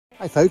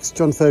Hey folks,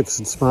 John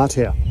Ferguson Smart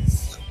here.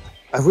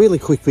 A really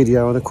quick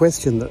video on a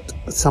question that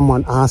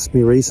someone asked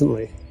me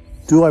recently.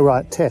 Do I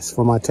write tests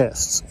for my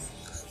tests?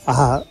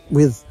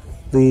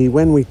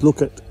 When we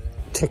look at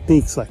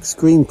techniques like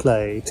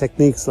Screenplay,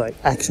 techniques like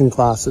action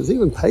classes,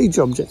 even page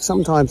objects,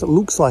 sometimes it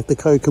looks like the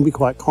code can be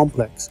quite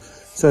complex.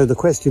 So the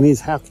question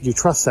is, how could you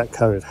trust that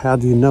code? How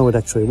do you know it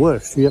actually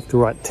works? Do you have to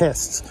write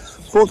tests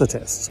for the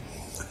tests?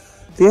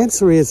 The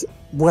answer is,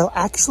 well,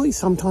 actually,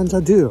 sometimes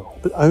I do,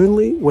 but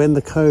only when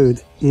the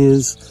code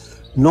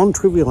is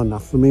non-trivial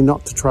enough for me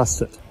not to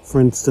trust it. For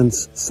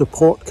instance,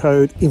 support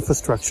code,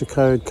 infrastructure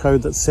code,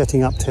 code that's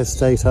setting up test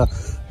data,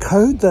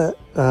 code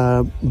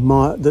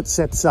that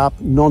sets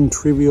up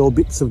non-trivial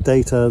bits of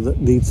data that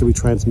needs to be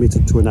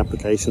transmitted to an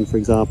application, for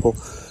example.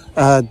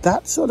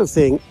 That sort of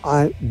thing,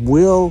 I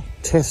will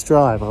test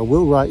drive. I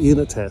will write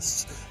unit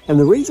tests. And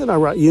the reason I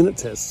write unit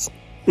tests,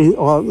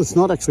 it's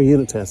not actually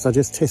unit tests, I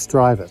just test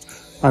drive it.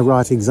 I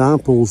write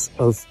examples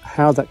of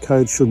how that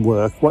code should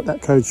work, what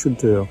that code should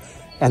do,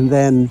 and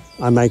then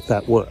I make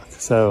that work.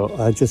 So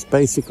I just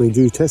basically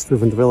do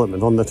test-driven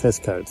development on the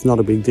test code. It's not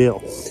a big deal.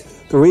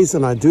 The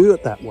reason I do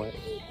it that way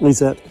is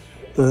that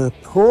the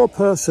poor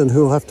person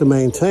who will have to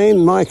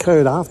maintain my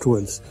code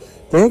afterwards,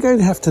 they're going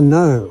to have to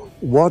know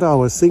what I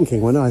was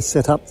thinking when I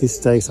set up this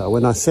data,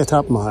 when I set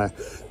up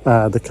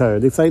the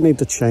code. If they need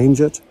to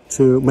change it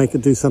to make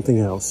it do something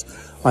else,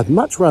 I'd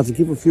much rather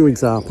give a few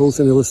examples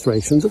and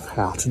illustrations of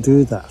how to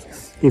do that.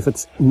 If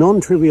it's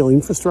non-trivial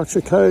infrastructure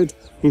code,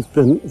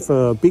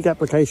 for big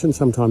applications,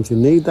 sometimes you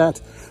need that,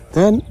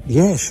 then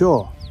yeah,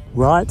 sure,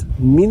 write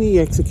mini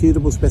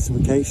executable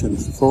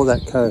specifications for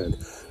that code.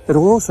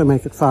 It'll also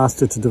make it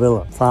faster to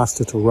develop,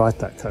 faster to write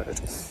that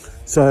code.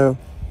 So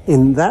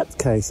in that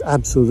case,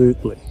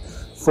 absolutely.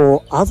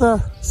 For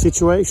other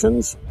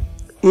situations,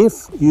 if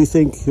you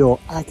think your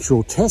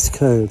actual test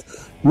code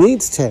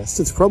needs tests,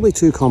 it's probably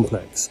too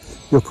complex.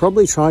 You're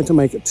probably trying to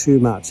make it too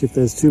much. If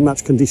there's too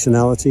much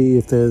conditionality,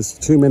 if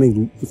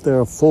there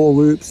are for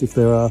loops,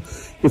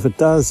 if it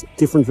does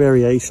different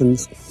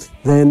variations,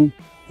 then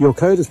your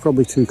code is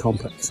probably too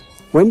complex.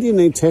 When do you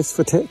need tests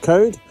for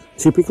code?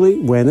 Typically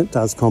when it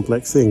does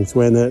complex things,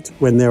 when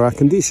there are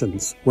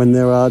conditions, when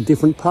there are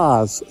different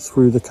paths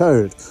through the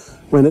code,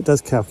 when it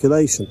does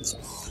calculations.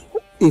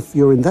 If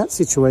you're in that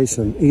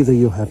situation, either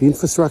you have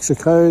infrastructure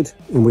code,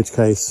 in which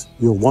case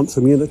you'll want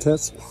some unit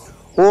tests,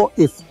 or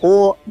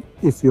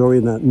if you're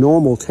in a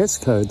normal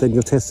test code, then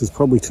your test is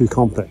probably too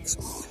complex.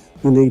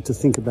 You need to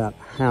think about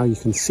how you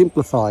can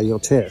simplify your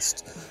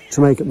test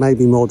to make it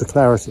maybe more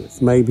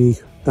declarative, maybe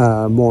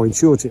more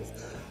intuitive,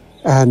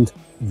 and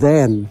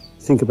then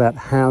think about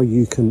how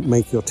you can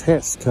make your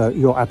test code,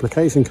 your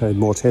application code,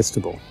 more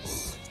testable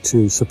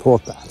to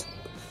support that.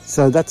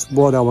 So that's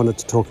what I wanted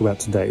to talk about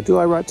today. Do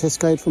I write test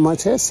code for my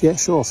tests? Yeah,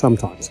 sure,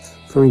 sometimes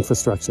for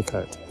infrastructure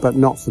code, but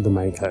not for the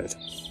main code.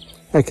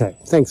 Okay,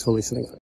 thanks for listening.